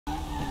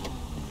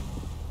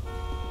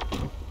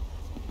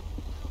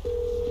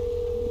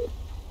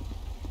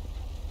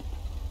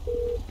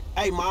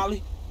Hey,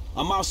 Molly,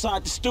 I'm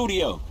outside the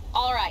studio.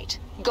 All right.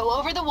 Go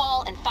over the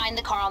wall and find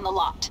the car on the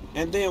lot.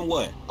 And then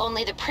what?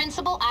 Only the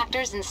principal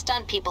actors and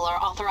stunt people are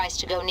authorized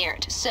to go near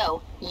it.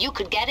 So, you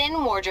could get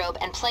in wardrobe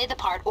and play the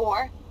part,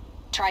 or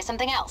try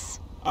something else.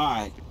 All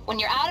right. When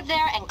you're out of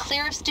there and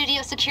clear of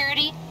studio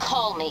security,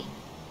 call me.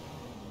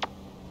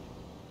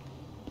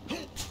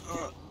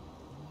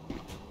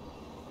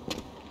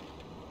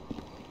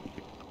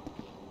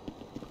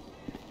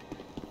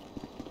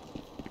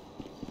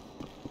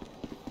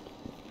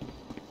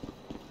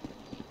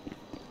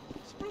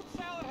 Fruit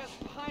salad has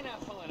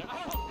pineapple in it. I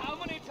don't know how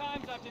many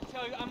times I have to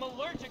tell you I'm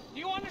allergic. Do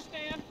you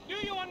understand? Do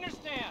you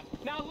understand?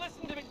 Now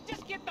listen to me.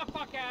 Just get the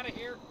fuck out of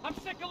here. I'm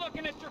sick of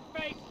looking at your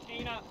face,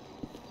 Tina.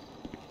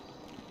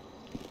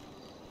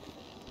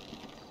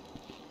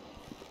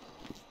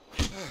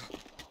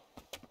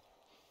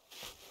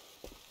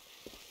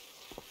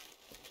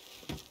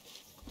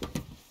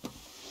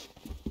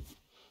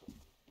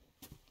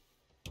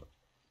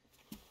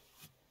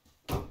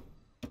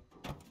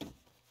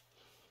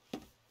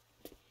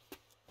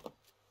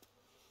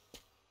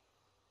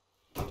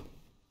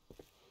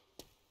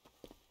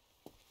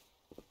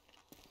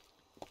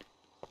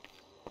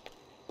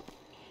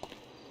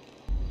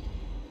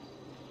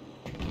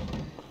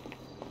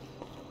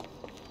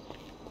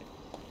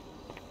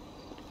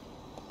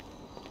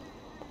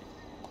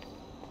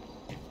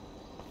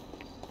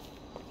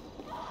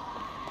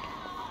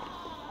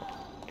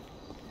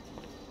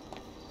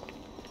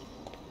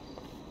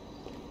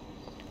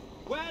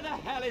 Where the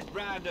hell is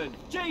Brandon?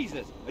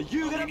 Jesus! Are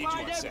you gonna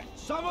find him?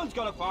 Someone's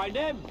gotta find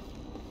him!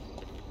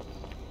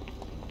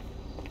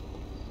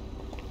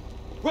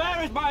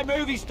 Where is my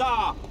movie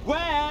star?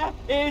 Where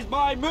is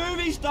my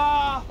movie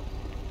star?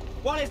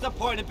 What is the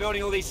point of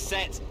building all these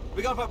sets?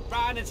 We gotta put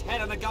Brandon's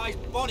head on the guy's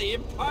body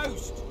in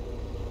post!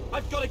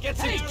 I've gotta get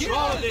some control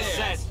of this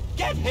set!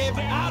 Get him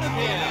out of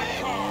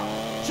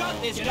here! Shut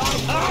this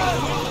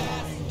guy!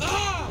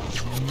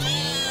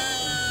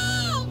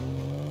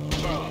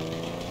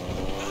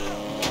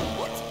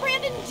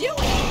 Doing?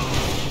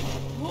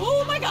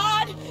 Oh my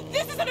god!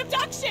 This is an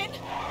abduction!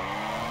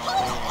 Pull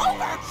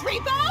over,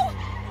 creepo!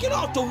 Get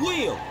off the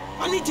wheel!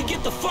 I need to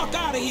get the fuck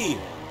out of here!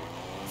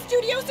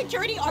 Studio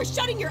security are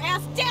shutting your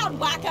ass down,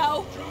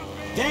 wacko!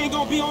 They ain't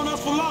gonna be on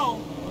us for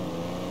long.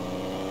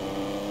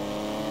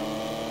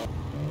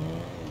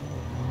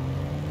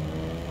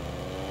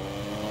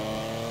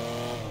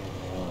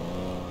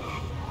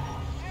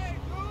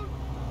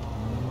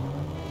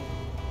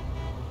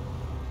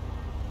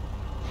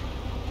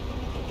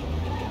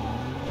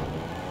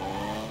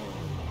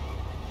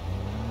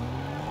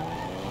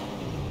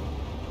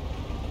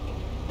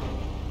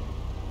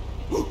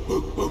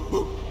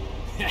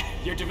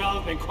 You're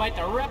developing quite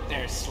the rep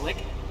there, Slick.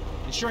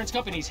 Insurance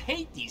companies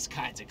hate these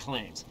kinds of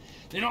claims.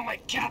 They don't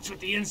like cats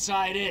with the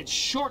inside edge,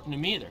 shorten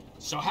them either.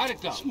 So how'd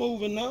it go?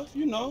 Smooth enough,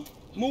 you know.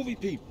 Movie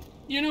people.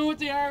 You know what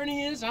the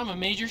irony is? I'm a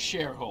major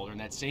shareholder in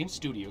that same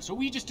studio, so what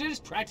we just did is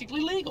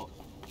practically legal.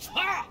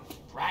 Ha!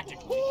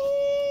 Practically.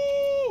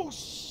 Ooh,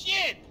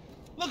 shit!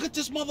 Look at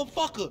this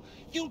motherfucker.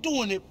 You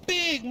doing it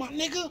big, my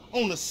nigga,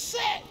 on the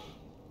set.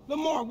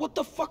 Lamar, what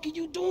the fuck are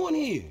you doing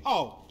here?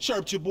 Oh,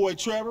 chirped your boy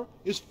Trevor.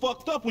 It's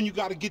fucked up when you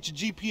gotta get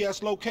your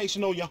GPS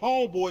location on your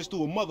homeboys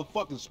through a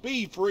motherfucking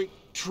speed freak.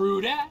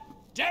 True that.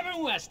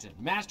 Devin Weston,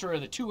 master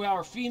of the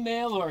 2-hour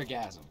female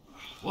orgasm.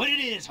 What it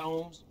is,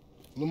 Holmes?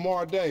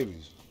 Lamar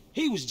Davies.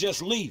 He was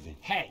just leaving.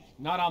 Hey,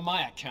 not on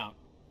my account.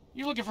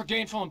 You looking for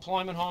gainful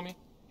employment, homie?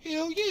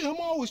 Hell yeah, I'm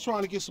always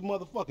trying to get some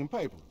motherfucking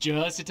paper.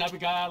 Just the type of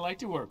guy I like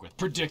to work with.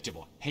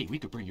 Predictable. Hey, we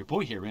could bring your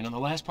boy here in on the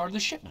last part of the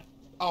shipment.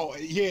 Oh,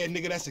 yeah,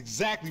 nigga, that's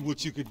exactly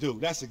what you could do.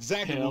 That's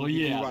exactly what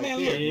we do right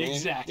man, there, look, man.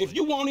 Exactly. If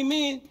you want him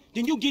in,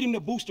 then you get him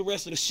to boost the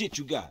rest of the shit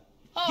you got.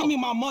 Oh. Give me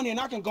my money and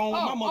I can go on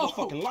with my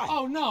motherfucking life.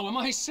 Oh, no, am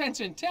I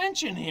sensing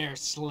tension here,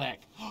 Slick?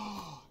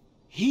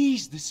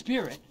 He's the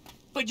spirit,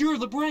 but you're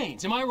the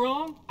brains. Am I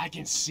wrong? I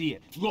can see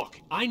it. Look,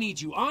 I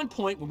need you on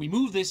point when we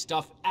move this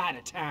stuff out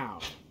of town.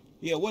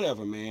 Yeah,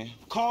 whatever, man.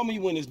 Call me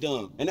when it's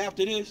done. And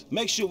after this,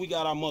 make sure we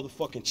got our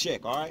motherfucking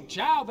check, all right?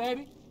 Ciao,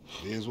 baby.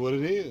 It is what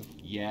it is.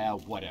 Yeah,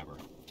 whatever.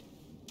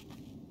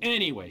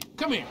 Anyway,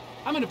 come here.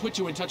 I'm gonna put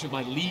you in touch with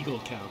my legal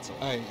counsel.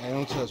 Hey,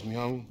 don't touch me,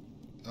 homie.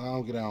 I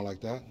don't get down like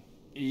that.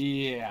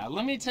 Yeah,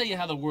 let me tell you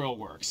how the world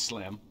works,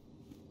 Slim.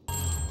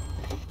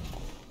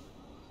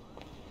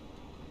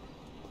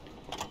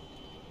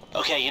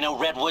 Okay, you know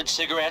Redwood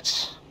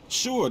cigarettes?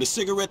 Sure, the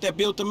cigarette that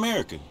built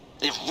America.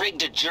 They've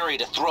rigged a jury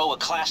to throw a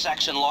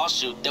class-action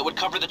lawsuit that would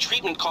cover the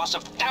treatment costs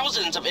of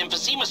thousands of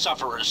emphysema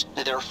sufferers.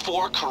 There are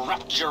 4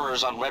 corrupt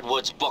jurors on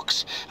Redwood's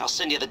books. I'll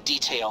send you the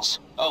details.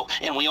 Oh,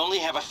 and we only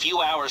have a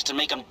few hours to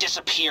make them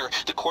disappear.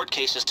 The court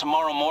case is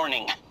tomorrow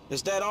morning.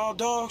 Is that all,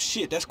 dog?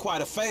 Shit, that's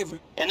quite a favor.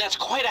 And that's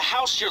quite a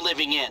house you're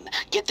living in.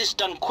 Get this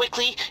done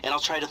quickly, and I'll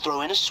try to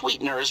throw in a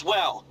sweetener as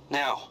well.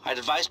 Now, I'd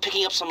advise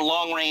picking up some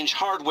long-range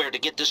hardware to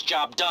get this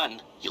job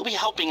done. You'll be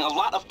helping a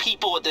lot of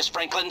people with this,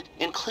 Franklin,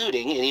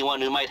 including anyone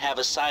who might have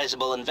a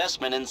sizable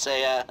investment in,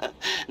 say,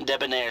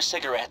 debonair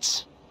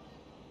cigarettes.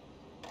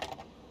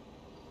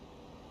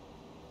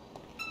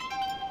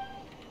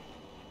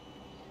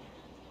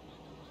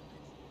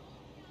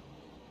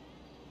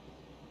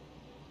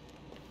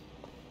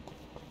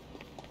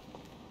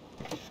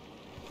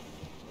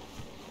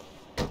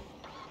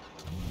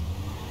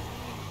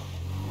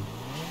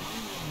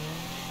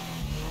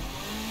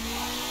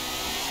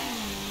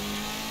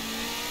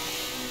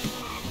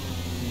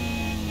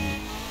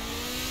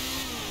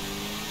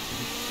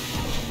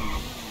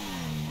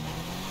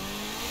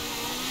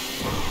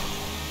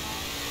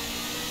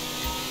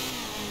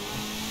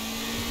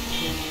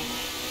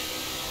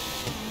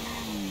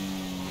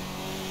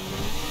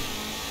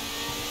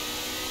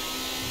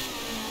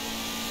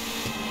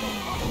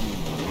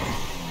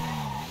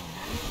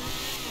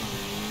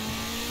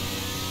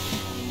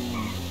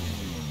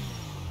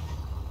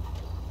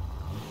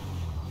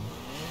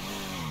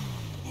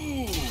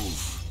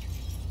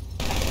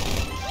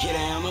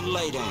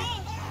 lay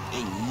down.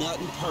 Ain't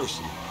nothing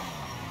personal.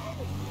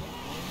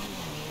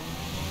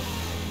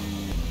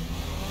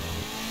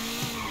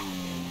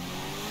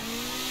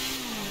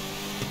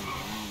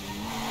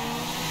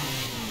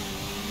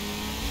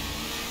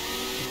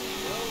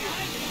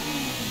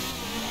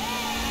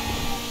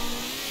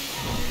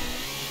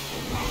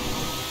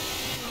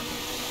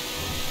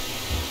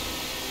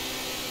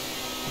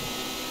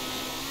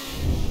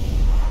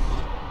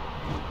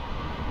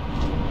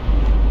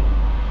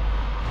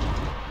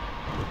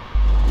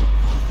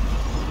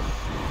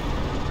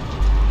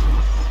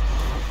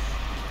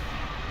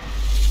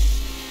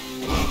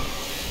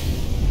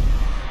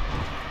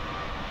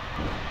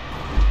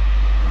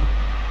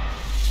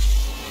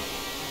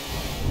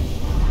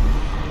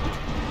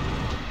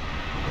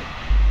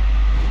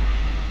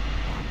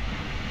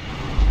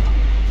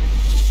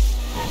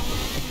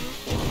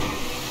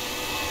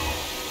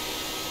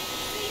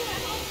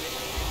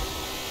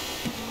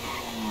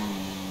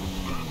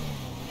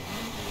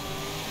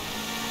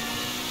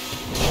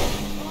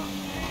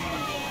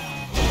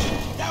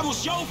 That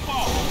was your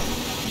fault.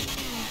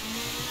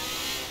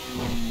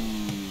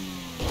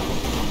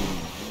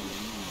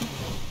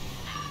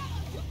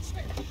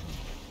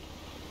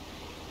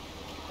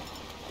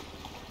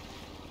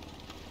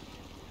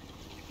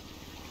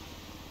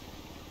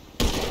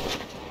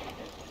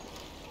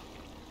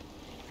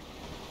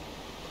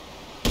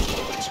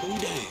 Too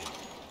damn.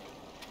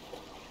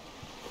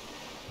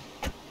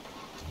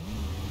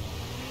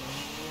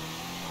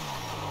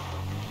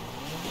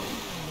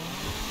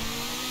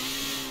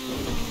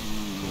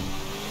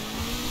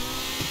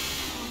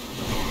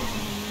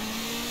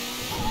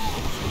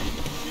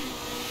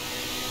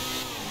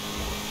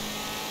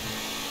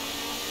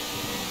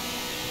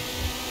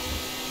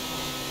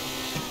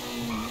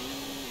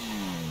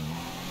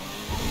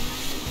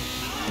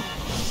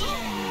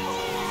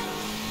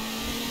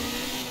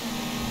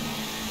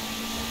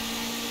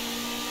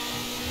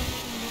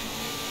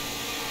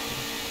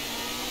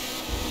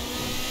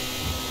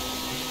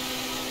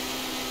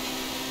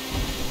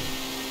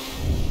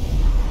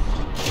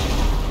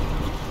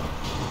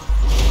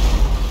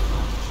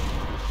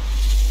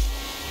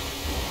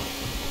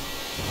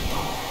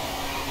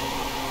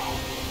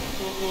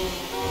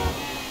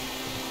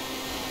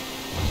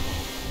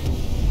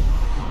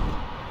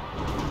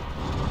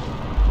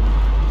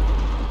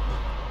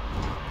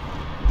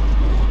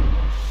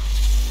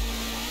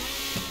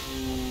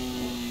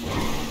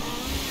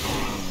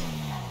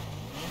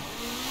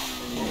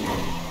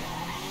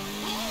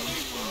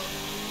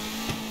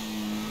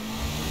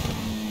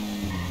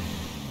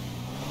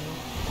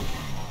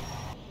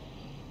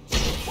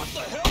 What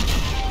the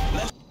hell?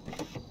 Let's...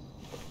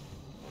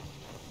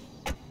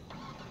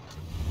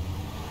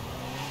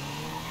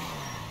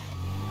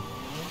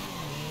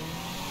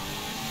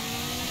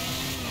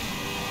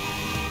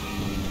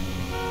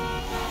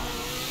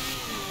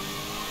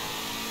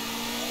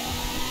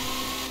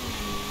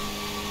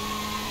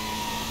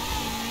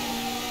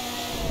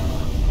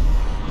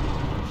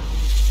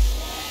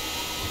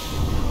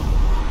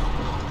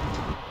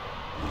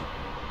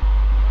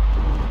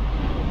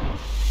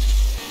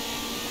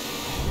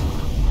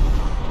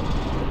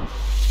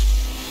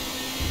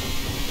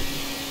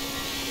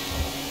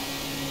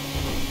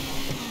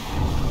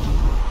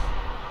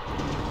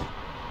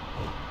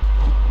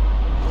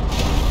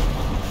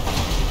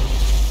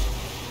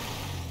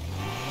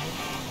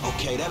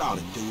 Okay, that ought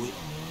to do it.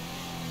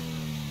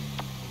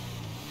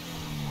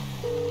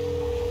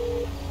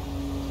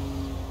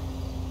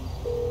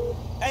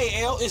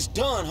 Hey, L, it's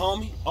done,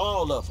 homie.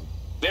 All of them.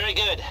 Very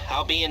good.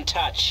 I'll be in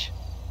touch.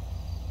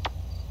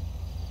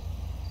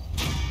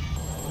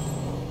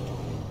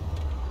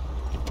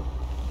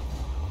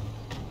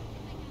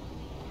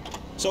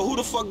 So who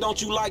the fuck don't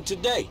you like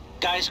today?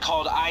 Guy's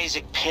called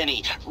Isaac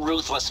Penny,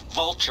 ruthless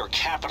vulture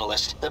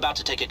capitalist, about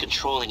to take a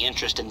controlling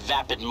interest in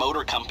Vapid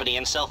Motor Company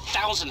and sell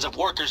thousands of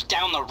workers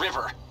down the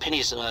river.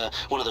 Penny's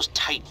one of those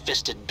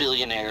tight-fisted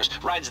billionaires,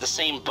 rides the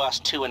same bus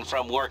to and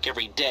from work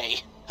every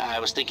day. I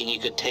was thinking you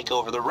could take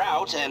over the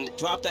route and...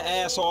 Drop the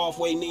ass off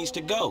where he needs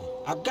to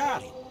go. I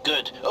got him.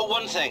 Good. Oh,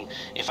 one thing.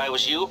 If I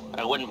was you,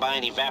 I wouldn't buy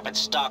any Vapid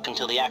stock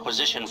until the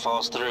acquisition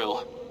falls through.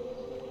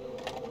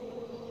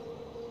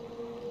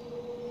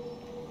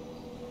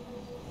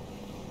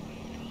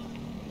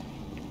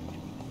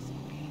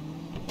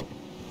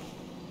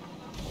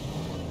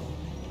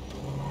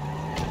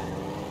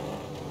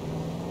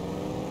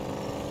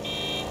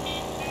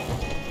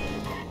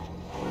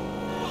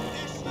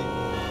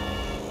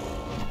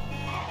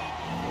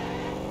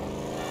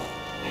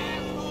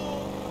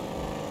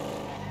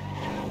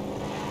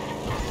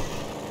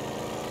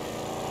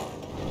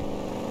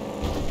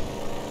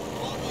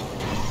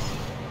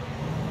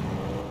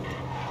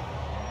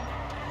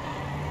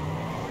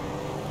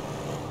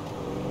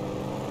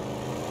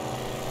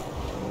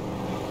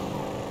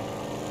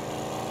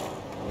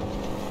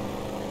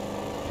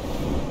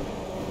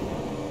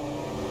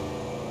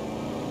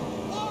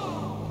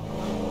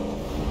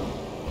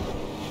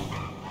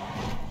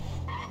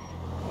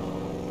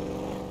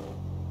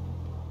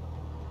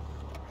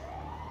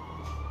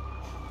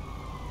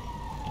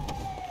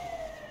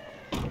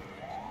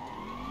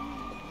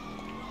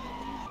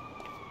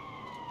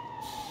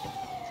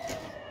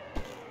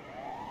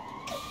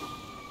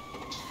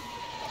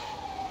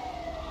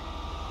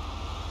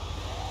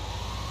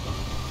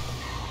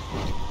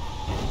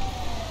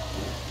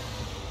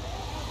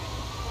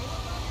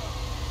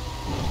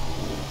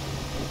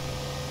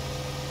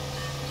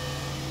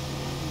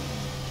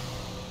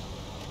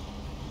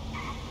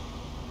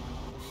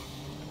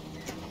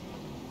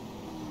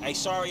 Hey,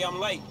 sorry I'm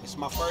late. It's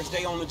my first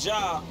day on the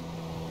job.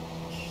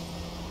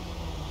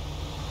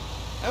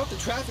 I hope the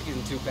traffic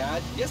isn't too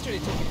bad. Yesterday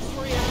it took me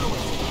 3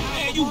 hours.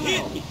 Man, you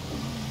hit me.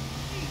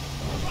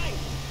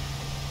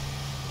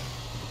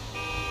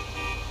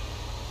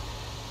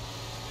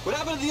 What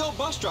happened to the old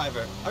bus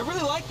driver? I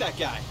really like that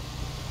guy.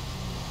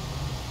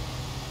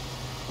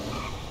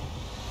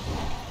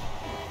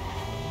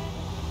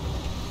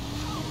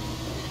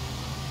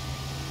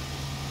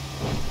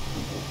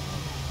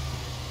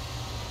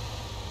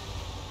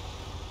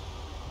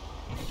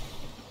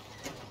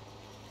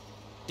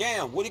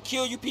 Damn, would it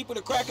kill you people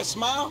to crack a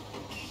smile?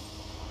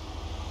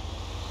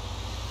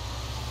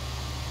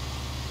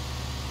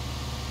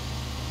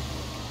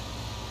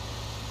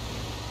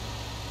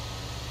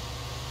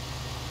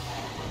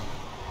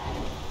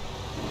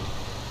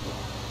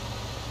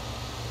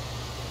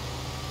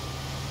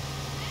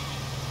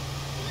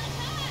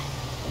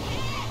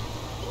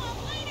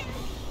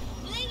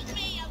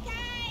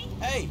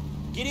 Hey,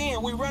 get in,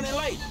 we running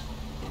late.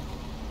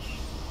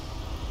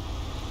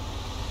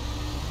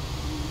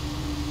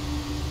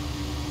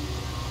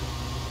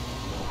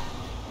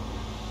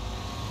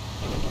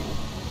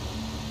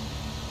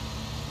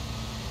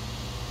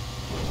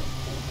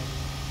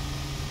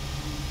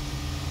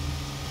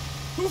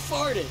 Who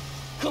farted?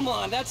 Come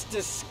on, that's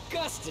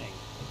disgusting.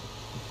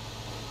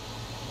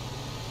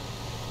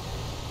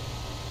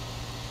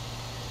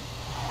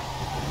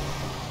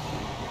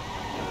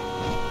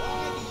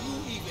 Why do you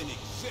even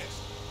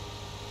exist?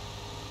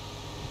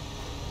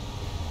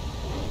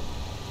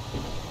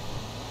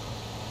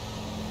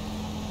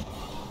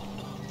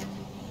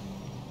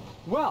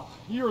 Well,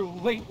 you're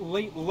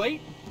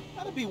late.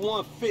 That'll be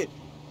 150.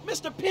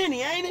 Mr.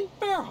 Penny, ain't it?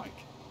 Bear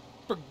hike.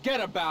 Forget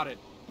about it.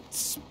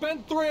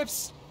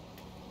 Spendthrifts.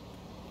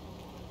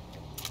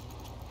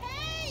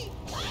 Hey!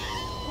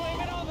 Blame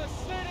it on the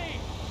city.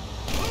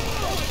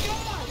 Oh my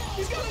God!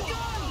 He's got a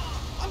gun!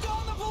 I'm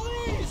calling the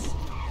police!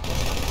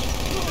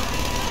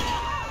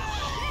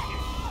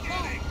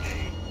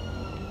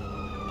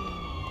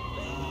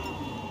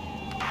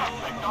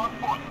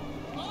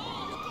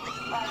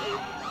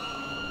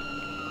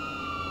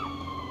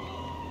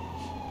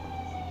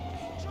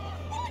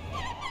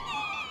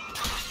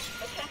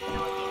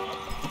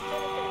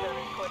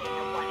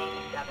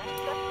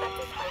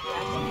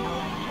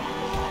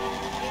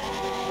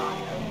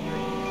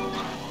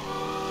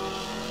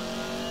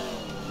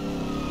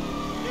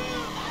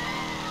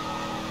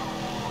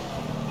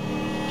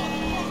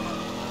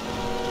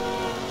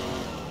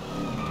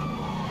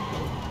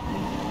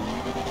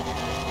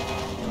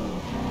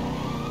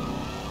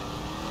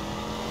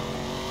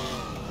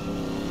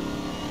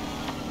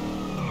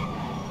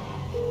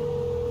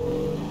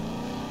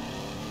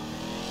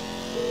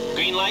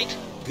 Green light?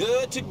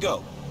 Good to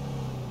go.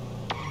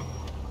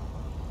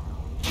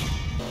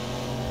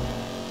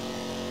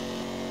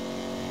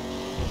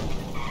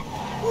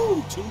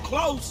 Ooh, too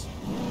close.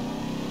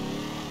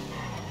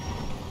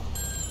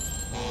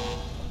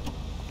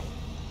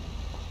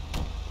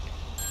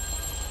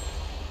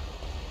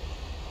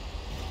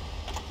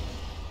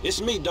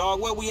 It's me, dog.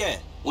 Where we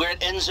at? We're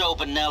at Enzo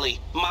Bonelli,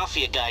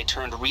 mafia guy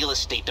turned real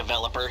estate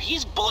developer.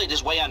 He's bullied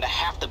his way onto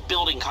half the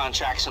building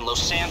contracts in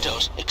Los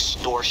Santos.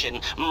 Extortion,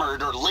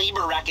 murder,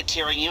 labor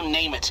racketeering, you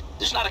name it.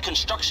 There's not a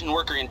construction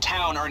worker in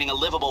town earning a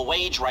livable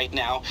wage right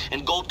now,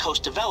 and Gold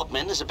Coast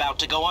Development is about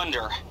to go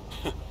under.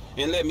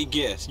 And let me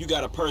guess, you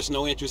got a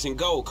personal interest in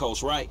Gold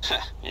Coast, right?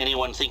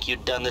 Anyone think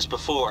you'd done this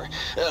before?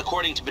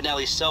 According to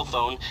Bonelli's cell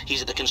phone,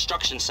 he's at the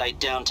construction site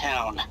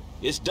downtown.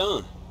 It's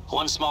done.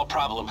 One small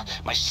problem.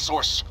 My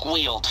source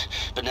squealed.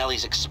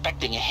 Bonelli's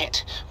expecting a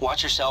hit.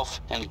 Watch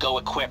yourself and go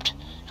equipped.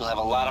 You'll have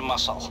a lot of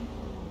muscle.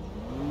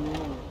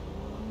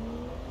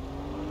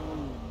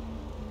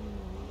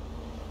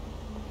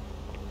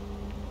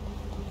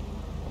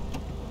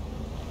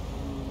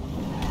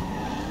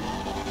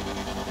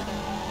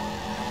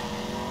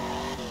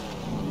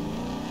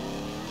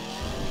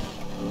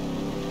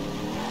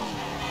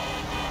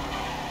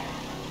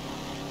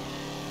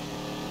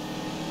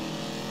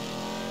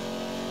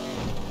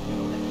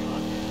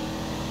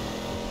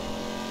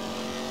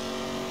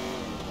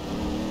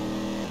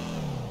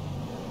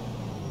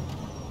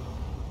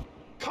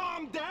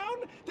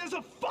 There's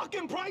a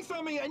fucking price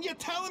on me, and you're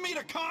telling me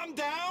to calm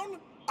down?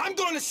 I'm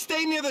going to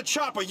stay near the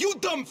chopper. You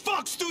dumb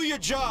fucks do your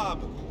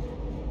job.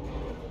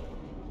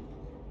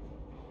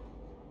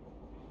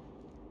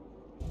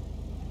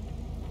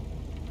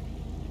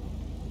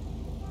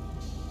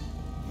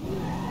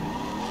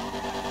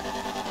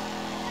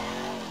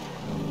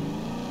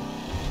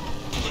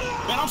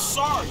 Man, I'm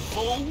sorry,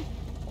 fool.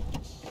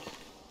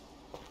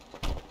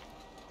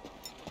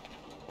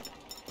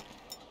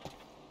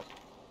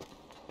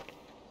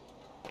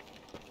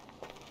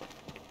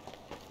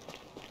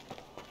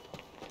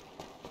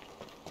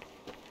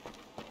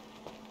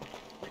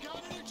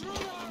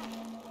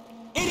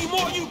 Any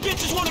more of you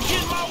bitches want to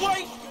get in my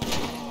way?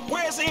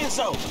 Where's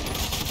Enzo?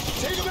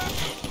 Take him out.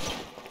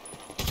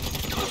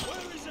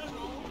 Where is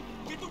Enzo?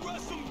 Get the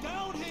rest of them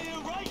down here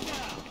right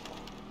now.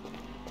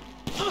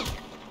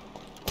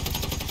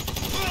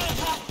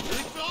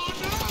 It's on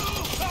now.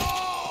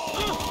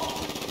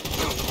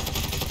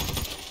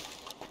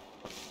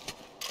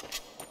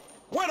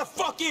 the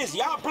fuck is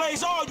he? I'll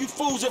blaze all you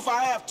fools if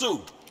I have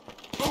to.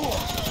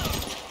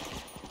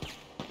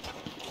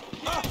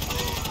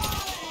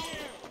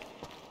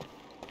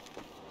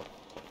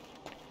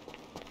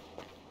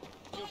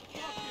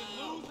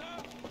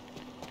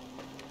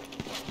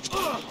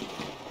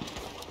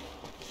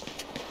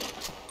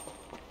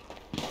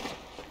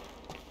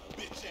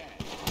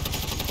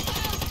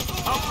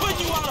 I'm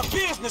putting you out of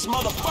business,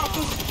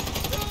 motherfuckers!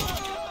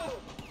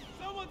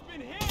 Someone's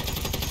been hit!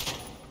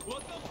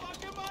 What the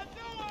fuck am I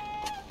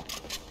doing?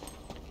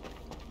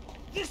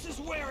 This is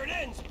where it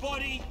ends,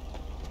 buddy!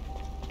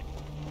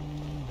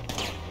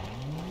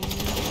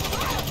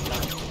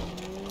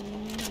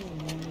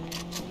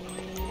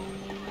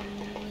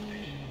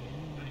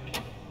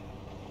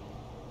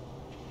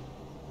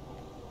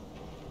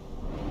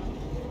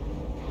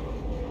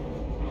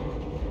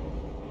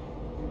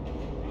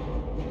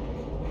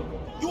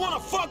 You wanna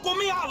fuck with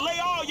me? I'll lay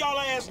all y'all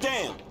ass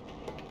down!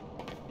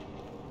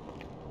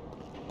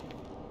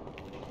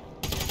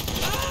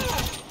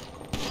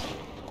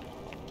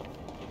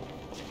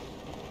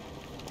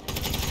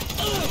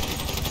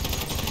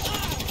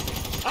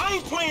 I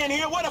ain't playing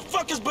here. Where the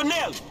fuck is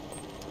Benelli?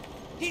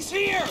 He's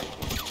here!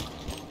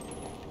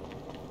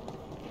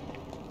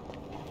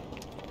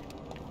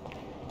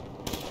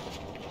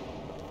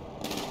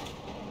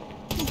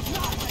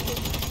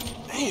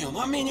 Damn,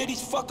 how many of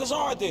these fuckers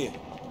are there?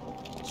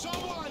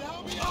 Someone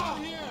help me out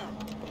here!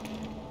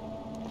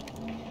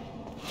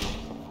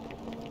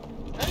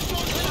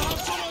 Anyone's gonna have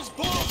someone's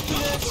balls to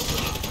this!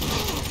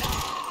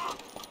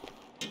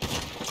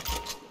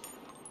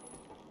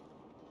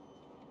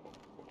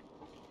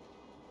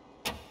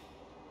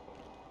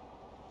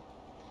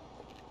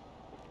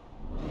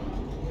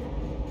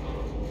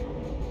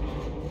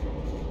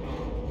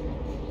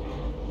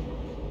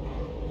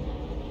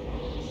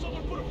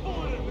 Someone put a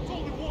bullet in him. It's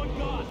only one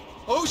gun.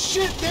 Oh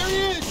shit, there he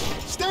is!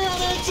 Stay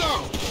on end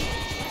zone!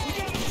 We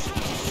got him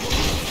trapped.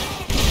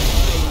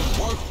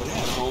 Work for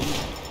that, homie.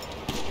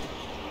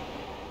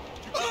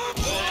 Man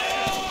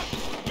down.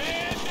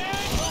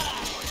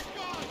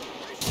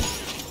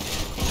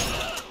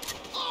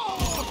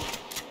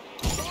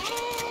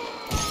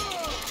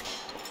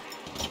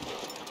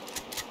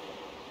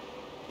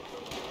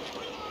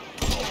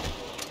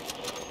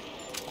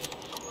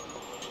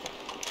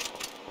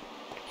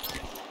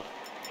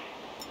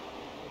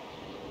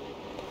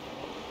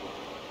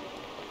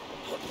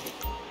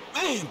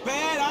 Man,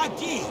 bad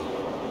idea.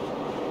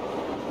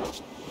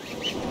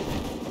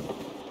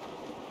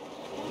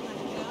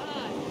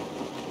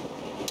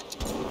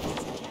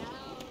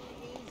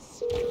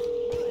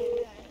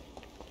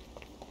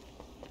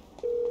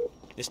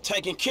 It's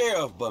taken care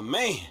of, but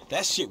man,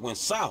 that shit went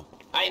south.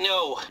 I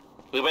know.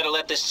 We better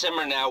let this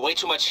simmer now. Way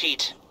too much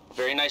heat.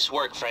 Very nice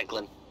work,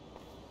 Franklin.